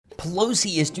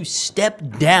Pelosi is to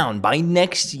step down by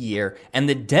next year, and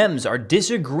the Dems are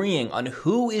disagreeing on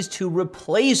who is to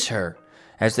replace her.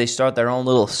 As they start their own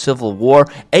little civil war,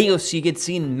 AOC gets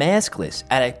seen maskless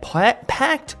at a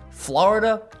packed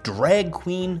Florida drag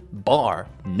queen bar.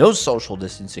 No social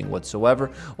distancing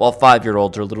whatsoever, while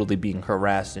 5-year-olds are literally being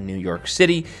harassed in New York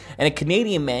City. And a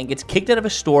Canadian man gets kicked out of a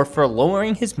store for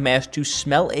lowering his mask to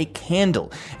smell a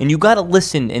candle. And you gotta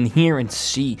listen and hear and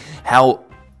see how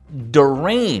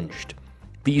deranged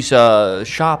these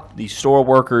store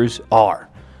workers are.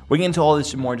 We'll get into all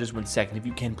this and more in just 1 second. If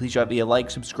you can, please drop me a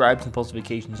like, subscribe, and post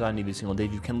notifications on every single day.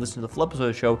 If you can, listen to the full episode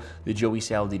of the show, the Joey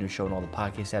Saladino Show, and all the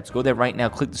podcast apps. Go there right now,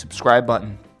 click the subscribe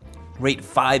button, rate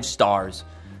 5 stars.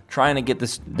 Trying to get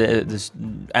this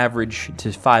average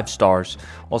to 5 stars.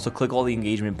 Also, click all the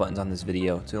engagement buttons on this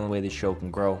video. It's the only way this show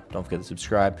can grow. Don't forget to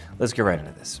subscribe. Let's get right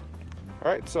into this. All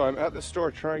right, so I'm at the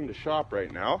store trying to shop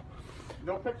right now.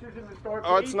 No pictures in the store, please.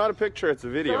 Oh, it's not a picture, it's a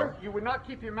video. Sir, you would not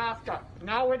keep your mask up.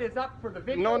 Now it is up for the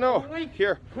video No, only.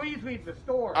 here. Please leave the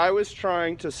store. I was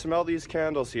trying to smell these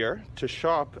candles here, to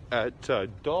shop at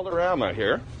Dollarama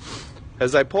here,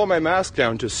 as I pull my mask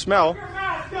down to smell. Your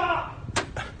mask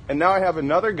up! And now I have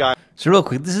another guy. So real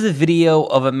quick, this is a video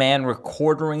of a man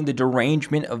recording the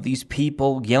derangement of these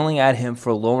people yelling at him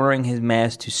for lowering his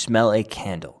mask to smell a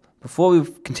candle. Before we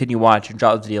continue watching,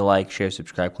 drop the video a like, share,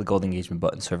 subscribe, click all the engagement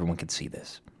buttons so everyone can see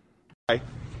this.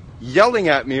 Yelling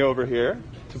at me over here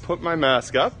to put my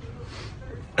mask up.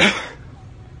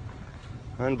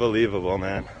 Unbelievable,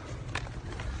 man.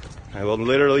 I will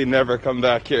literally never come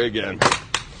back here again.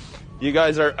 You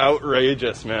guys are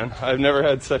outrageous, man. I've never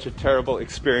had such a terrible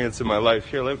experience in my life.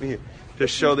 Here, let me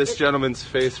just show this gentleman's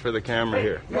face for the camera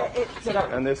here. Get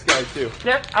out. And this guy too.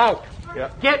 Get out.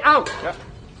 Yeah. Get out. Yeah.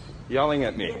 Yelling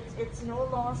at me. It's no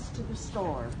loss to the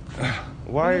store.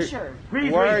 Why Please are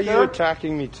leave, you sir.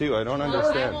 attacking me too? I don't I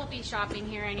understand. won't be shopping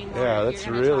here anymore. Yeah, if that's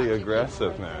you're gonna really talk to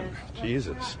aggressive, people. man.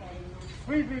 Jesus.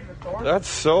 Please leave the store. That's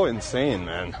so insane,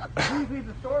 man. Please leave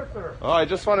the store, sir. Oh, I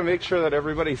just want to make sure that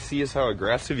everybody sees how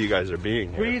aggressive you guys are being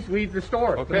here. Please leave the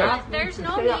store. Okay. The mask There's needs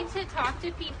no to stay need up. to talk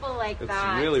to people like It's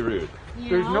that. really rude. you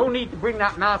There's know? no need to bring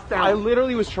that mask down. I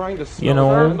literally was trying to smell You know-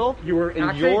 the candle. You were and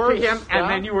actually your to him, staff, and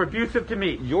then you were abusive to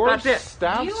me. your That's it.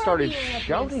 staff You are started being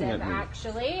shouting at abusive, me.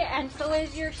 actually, and so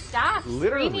is your staff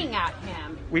Literally. screaming at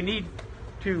him. We need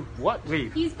to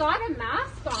leave. He's got a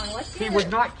mask on. What's He your... was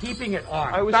not keeping it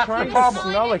on. I was That's trying the to problem.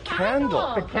 smell a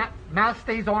candle. The mask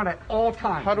stays on at all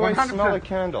times. How do I 100%. smell a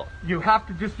candle? You have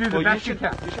to just do the Well, best you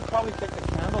can. you should probably take the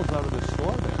candles out of the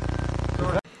store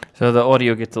then. So the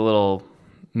audio gets a little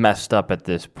messed up at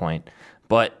this point.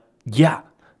 But yeah,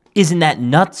 isn't that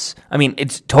nuts? I mean,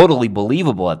 it's totally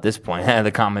believable at this point.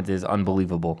 The comment is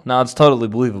unbelievable. No, it's totally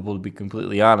believable, to be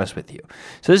completely honest with you.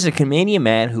 So this is a Canadian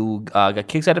man who got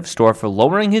kicked out of a store for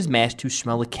lowering his mask to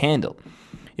smell a candle.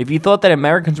 If you thought that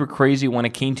Americans were crazy when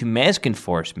it came to mask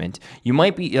enforcement, you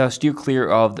might be steer clear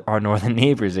of our northern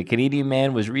neighbors. A Canadian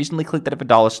man was recently kicked out of a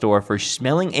dollar store for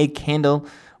smelling a candle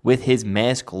with his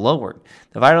mask lowered.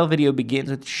 The viral video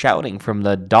begins with shouting from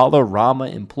the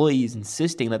Dollarama employees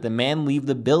insisting that the man leave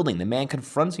the building. The man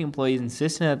confronts the employees,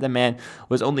 insisting that the man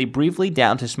was only briefly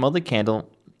down to smell the candle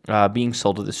being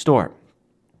sold at the store.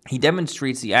 He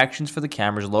demonstrates the actions for the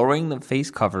cameras, lowering the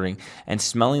face covering and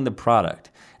smelling the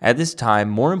product. At this time,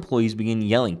 more employees begin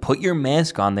yelling, "Put your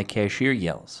mask on," the cashier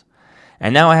yells.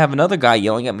 And now I have another guy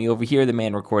yelling at me over here, the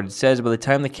man recorded says. By the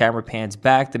time the camera pans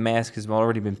back, the mask has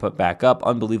already been put back up.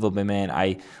 Unbelievable, man.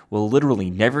 I will literally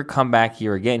never come back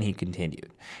here again, he continued.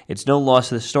 It's no loss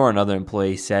to the store, another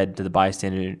employee said to the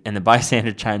bystander, and the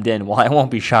bystander chimed in, "Well, I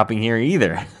won't be shopping here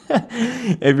either."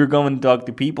 If you're going to talk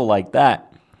to people like that.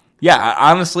 Yeah,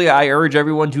 honestly, I urge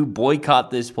everyone to boycott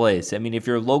this place. I mean, if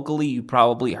you're locally, you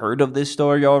probably heard of this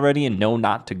store already and know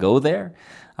not to go there.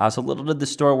 So little did the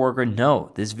store worker know,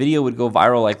 this video would go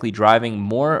viral, likely driving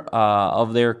more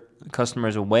of their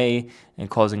customers away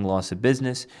and causing loss of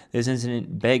business. This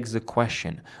incident begs the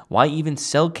question, why even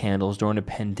sell candles during a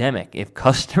pandemic if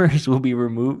customers will be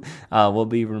removed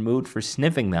for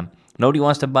sniffing them? Nobody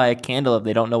wants to buy a candle if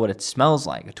they don't know what it smells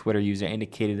like. A Twitter user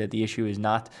indicated that the issue is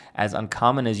not as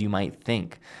uncommon as you might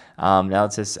think. Now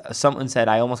it says, someone said,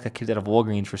 "I almost got kicked out of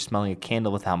Walgreens for smelling a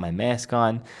candle without my mask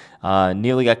on.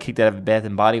 Nearly got kicked out of Bath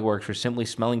 & Body Works for simply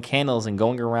smelling candles and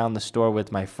going around the store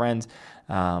with my friends.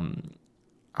 I'm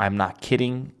not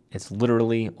kidding. It's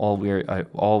literally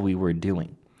all we were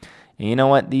doing." And you know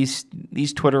what?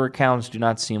 These Twitter accounts do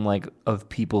not seem like of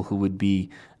people who would be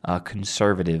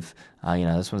conservative.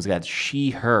 This one's got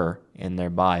she, her in their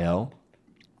bio.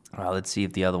 Let's see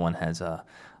if the other one has a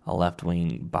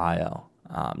left-wing bio.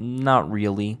 Not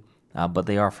really, but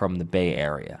they are from the Bay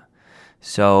Area.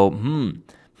 So,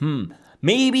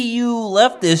 maybe you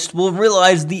leftists will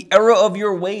realize the error of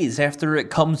your ways after it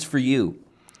comes for you.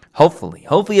 Hopefully,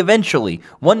 eventually,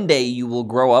 one day you will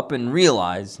grow up and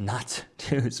realize not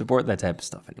to support that type of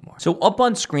stuff anymore. So up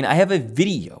on screen, I have a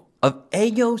video of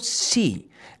AOC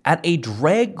at a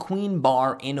drag queen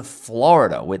bar in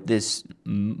Florida with this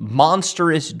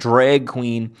monstrous drag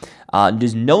queen.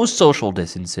 There's no social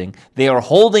distancing. They are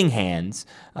holding hands.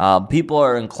 People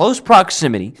are in close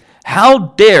proximity. How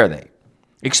dare they?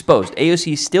 Exposed.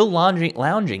 AOC is still lounging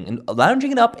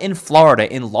it up in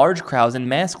Florida in large crowds and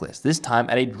maskless, this time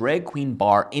at a drag queen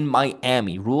bar in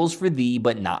Miami. Rules for thee,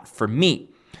 but not for me.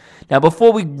 Now,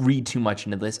 before we read too much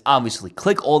into this, obviously,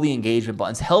 click all the engagement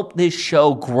buttons. Help this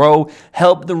show grow.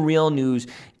 Help the real news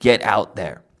get out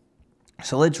there.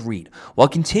 So let's read. While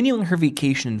continuing her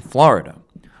vacation in Florida,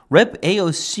 Rep.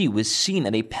 AOC was seen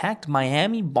at a packed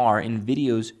Miami bar in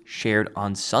videos shared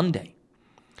on Sunday.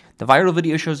 The viral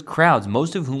video shows crowds,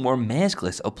 most of whom were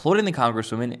maskless, applauding the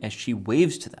Congresswoman as she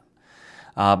waves to them.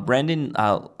 Brandon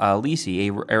Lisi,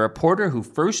 a reporter who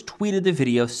first tweeted the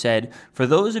video, said, "For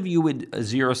those of you with a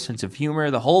zero sense of humor,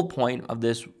 the whole point of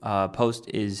this post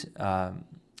is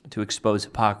to expose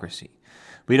hypocrisy.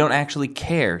 We don't actually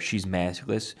care she's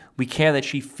maskless. We care that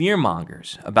she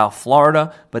fearmongers about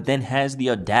Florida, but then has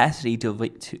the audacity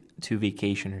to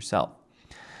vacation herself."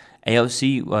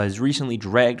 AOC was recently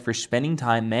dragged for spending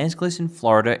time maskless in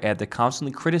Florida after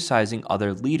constantly criticizing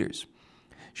other leaders.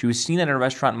 She was seen at a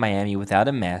restaurant in Miami without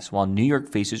a mask while New York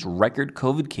faces record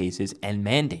COVID cases and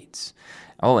mandates.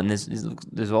 Oh, and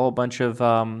there's all a bunch of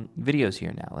videos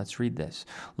here now. Let's read this.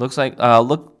 Looks like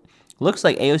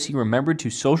AOC remembered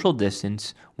to social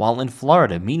distance while in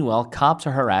Florida. Meanwhile, cops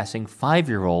are harassing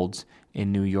 5-year-olds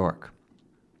in New York.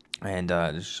 And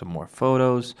there's some more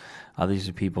photos. These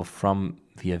are people from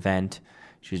the event.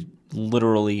 She's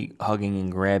literally hugging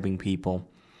and grabbing people.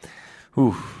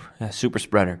 Super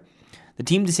spreader. The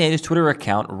Team DeSantis Twitter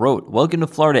account wrote, "Welcome to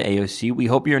Florida, AOC. We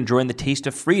hope you're enjoying the taste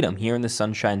of freedom here in the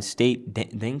Sunshine State,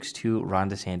 thanks to Ron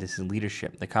DeSantis'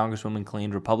 leadership." The Congresswoman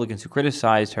claimed Republicans who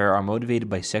criticized her are motivated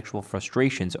by sexual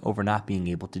frustrations over not being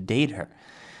able to date her.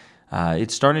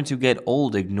 It's starting to get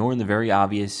old ignoring the very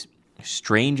obvious,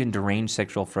 strange and deranged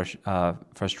sexual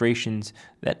frustrations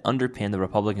that underpin the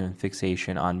Republican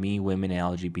fixation on me, women, and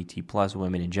LGBT+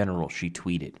 women in general, she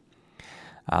tweeted.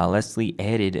 Leslie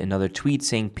added another tweet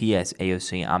saying, "P.S.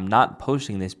 AOC, I'm not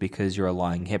posting this because you're a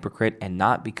lying hypocrite and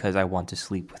not because I want to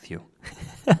sleep with you."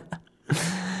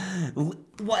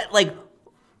 What, like,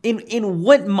 in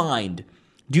what mind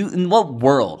in what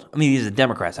world? I mean, these are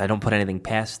Democrats. I don't put anything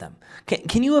past them.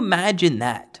 Can you imagine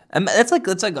that? That's like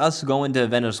us going to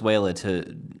Venezuela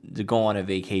to go on a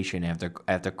vacation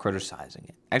after criticizing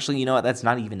it. Actually, you know what? That's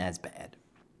not even as bad.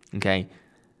 Okay?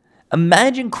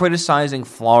 Imagine criticizing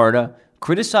Florida,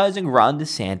 criticizing Ron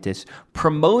DeSantis,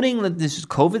 promoting that this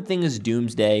COVID thing is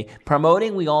doomsday,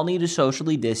 promoting we all need to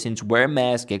socially distance, wear a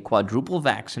mask, get quadruple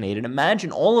vaccinated.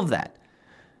 Imagine all of that.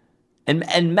 And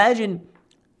imagine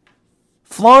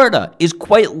Florida is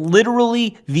quite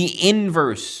literally the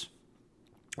inverse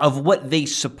of what they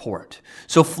support.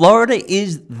 So Florida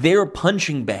is their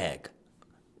punching bag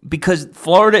because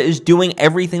Florida is doing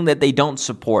everything that they don't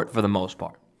support for the most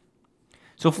part.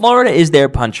 So Florida is their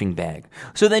punching bag.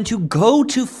 So then to go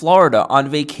to Florida on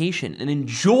vacation and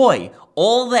enjoy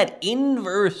all that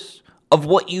inverse of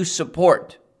what you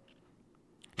support,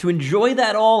 to enjoy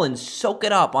that all and soak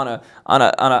it up on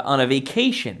a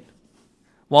vacation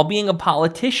while being a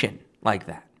politician like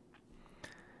that,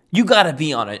 you gotta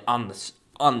be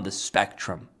on the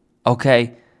spectrum,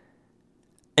 okay?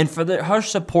 And for her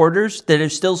supporters that are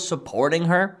still supporting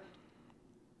her,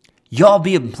 y'all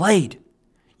being played.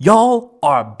 Y'all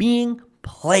are being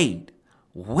played.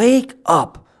 Wake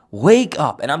up. Wake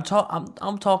up. And I'm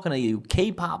talking to you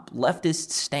K-pop leftist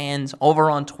stands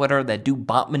over on Twitter that do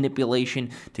bot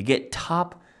manipulation to get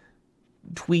top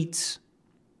tweets.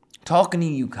 Talking to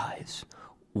you guys.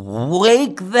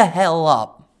 Wake the hell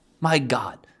up. My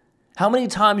God. How many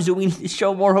times do we need to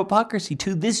show more hypocrisy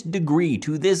to this degree,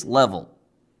 to this level?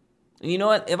 You know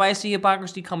what? If I see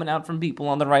hypocrisy coming out from people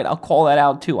on the right, I'll call that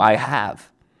out too. I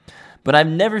have. But I've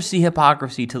never seen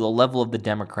hypocrisy to the level of the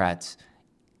Democrats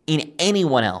in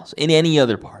anyone else, in any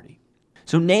other party.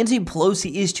 So Nancy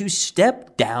Pelosi is to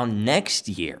step down next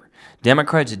year.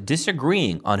 Democrats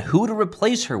disagreeing on who to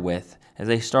replace her with as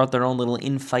they start their own little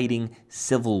infighting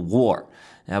civil war.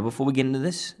 Now, before we get into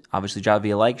this, obviously drop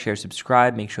via like, share,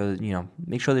 subscribe. Make sure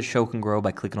the show can grow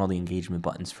by clicking all the engagement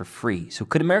buttons for free. So,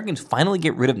 could Americans finally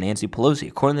get rid of Nancy Pelosi?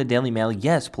 According to the Daily Mail,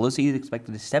 yes, Pelosi is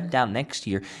expected to step down next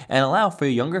year and allow for a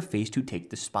younger face to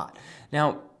take the spot.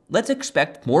 Now, let's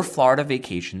expect more Florida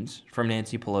vacations from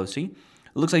Nancy Pelosi. It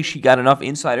looks like she got enough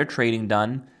insider trading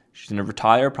done. She's going to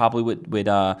retire probably with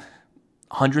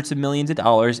hundreds of millions of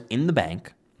dollars in the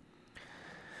bank.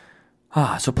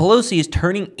 So Pelosi is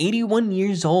turning 81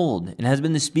 years old and has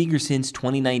been the speaker since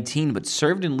 2019, but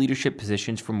served in leadership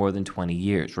positions for more than 20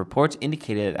 years. Reports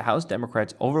indicated that House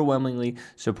Democrats overwhelmingly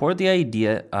support the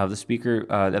idea of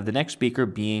the next speaker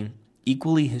being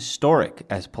equally historic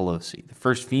as Pelosi, the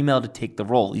first female to take the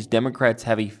role. These Democrats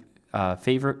have a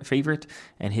favorite,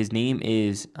 and his name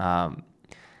is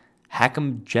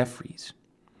Hakeem Jeffries.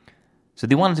 So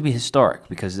they wanted to be historic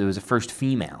because it was the first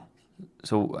female.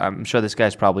 So I'm sure this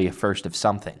guy's probably a first of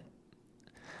something.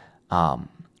 But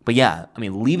yeah, I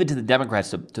mean, leave it to the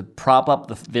Democrats to prop up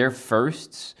their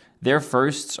firsts. Their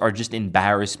firsts are just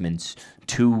embarrassments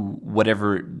to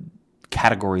whatever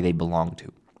category they belong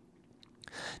to.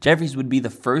 Jeffries would be the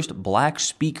first black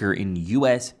speaker in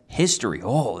U.S. history.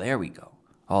 Oh, there we go.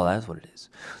 Oh, that's what it is.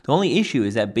 The only issue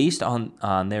is that based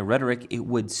on their rhetoric, it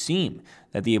would seem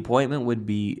that the appointment would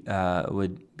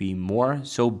be more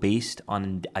so based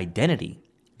on identity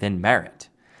than merit.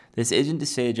 This isn't to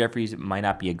say that Jeffries might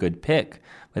not be a good pick,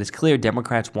 but it's clear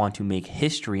Democrats want to make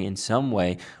history in some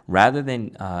way rather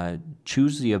than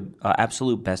choose the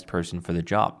absolute best person for the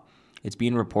job. It's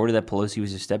being reported that Pelosi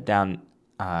was to step down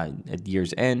at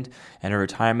year's end, and her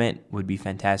retirement would be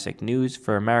fantastic news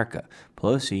for America.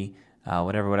 Pelosi,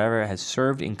 whatever, has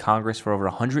served in Congress for over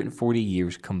 140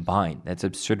 years combined. That's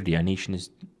absurdity. Our nation is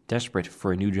desperate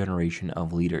for a new generation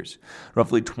of leaders.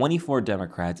 Roughly 24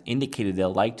 Democrats indicated they'd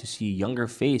like to see a younger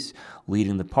face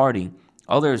leading the party.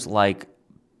 Others, like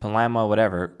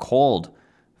Palama, called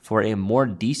for a more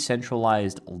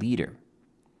decentralized leader.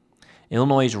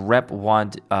 Illinois' rep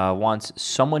wants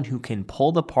someone who can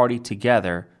pull the party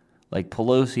together, like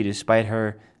Pelosi, despite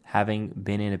her having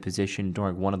been in a position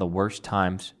during one of the worst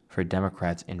times for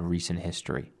Democrats in recent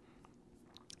history.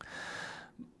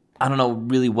 I don't know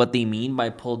really what they mean by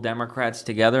pull Democrats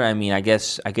together. I mean, I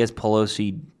guess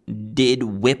Pelosi did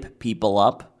whip people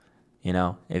up. You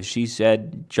know, if she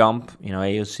said jump,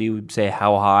 AOC would say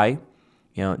how high.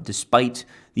 Despite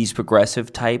these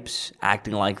progressive types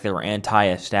acting like they're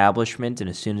anti-establishment, and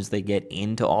as soon as they get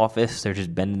into office, they're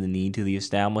just bending the knee to the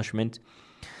establishment,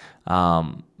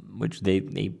 which they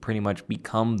pretty much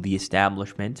become the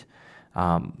establishment.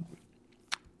 I'll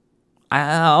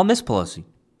miss Pelosi.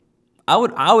 I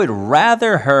would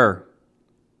rather her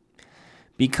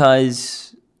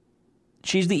because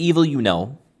she's the evil you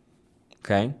know.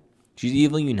 Okay? She's the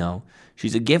evil you know.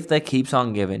 She's a gift that keeps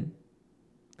on giving.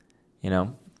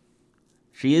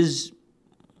 She is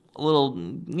a little,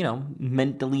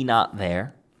 mentally not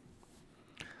there.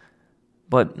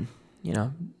 But,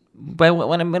 but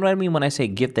what I mean when I say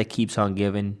gift that keeps on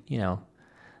giving,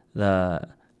 the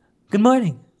good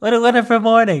morning, whatever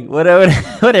morning,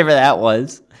 whatever that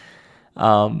was.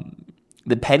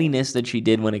 The pettiness that she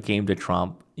did when it came to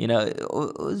Trump, it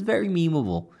was very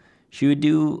memeable. She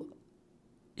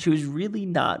was really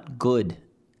not good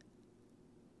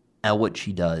at what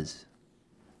she does.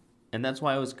 And that's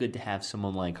why it was good to have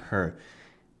someone like her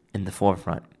in the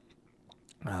forefront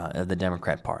of the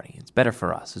Democrat Party. It's better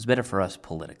for us. It's better for us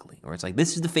politically. Or it's like,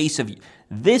 this is the face of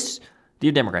this,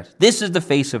 dear Democrats, this is the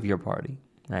face of your party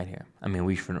right here. I mean,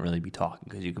 we shouldn't really be talking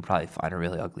because you could probably find a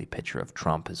really ugly picture of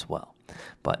Trump as well.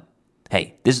 But,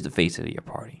 hey, this is the face of your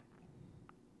party.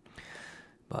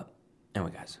 But,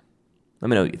 anyway, guys, let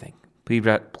me know what you think.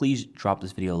 Please drop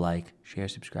this video a like, share,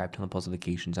 subscribe, turn on post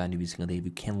notifications on every single day. If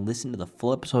you can listen to the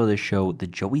full episode of the show, The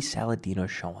Joey Saladino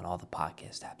Show, on all the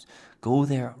podcast apps, go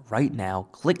there right now,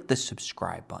 click the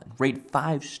subscribe button, rate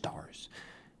 5 stars.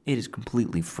 It is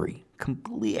completely free.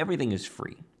 Everything is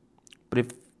free. But if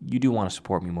you do want to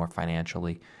support me more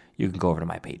financially, you can go over to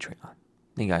my Patreon.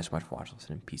 Thank you guys so much for watching,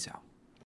 listening. Peace out.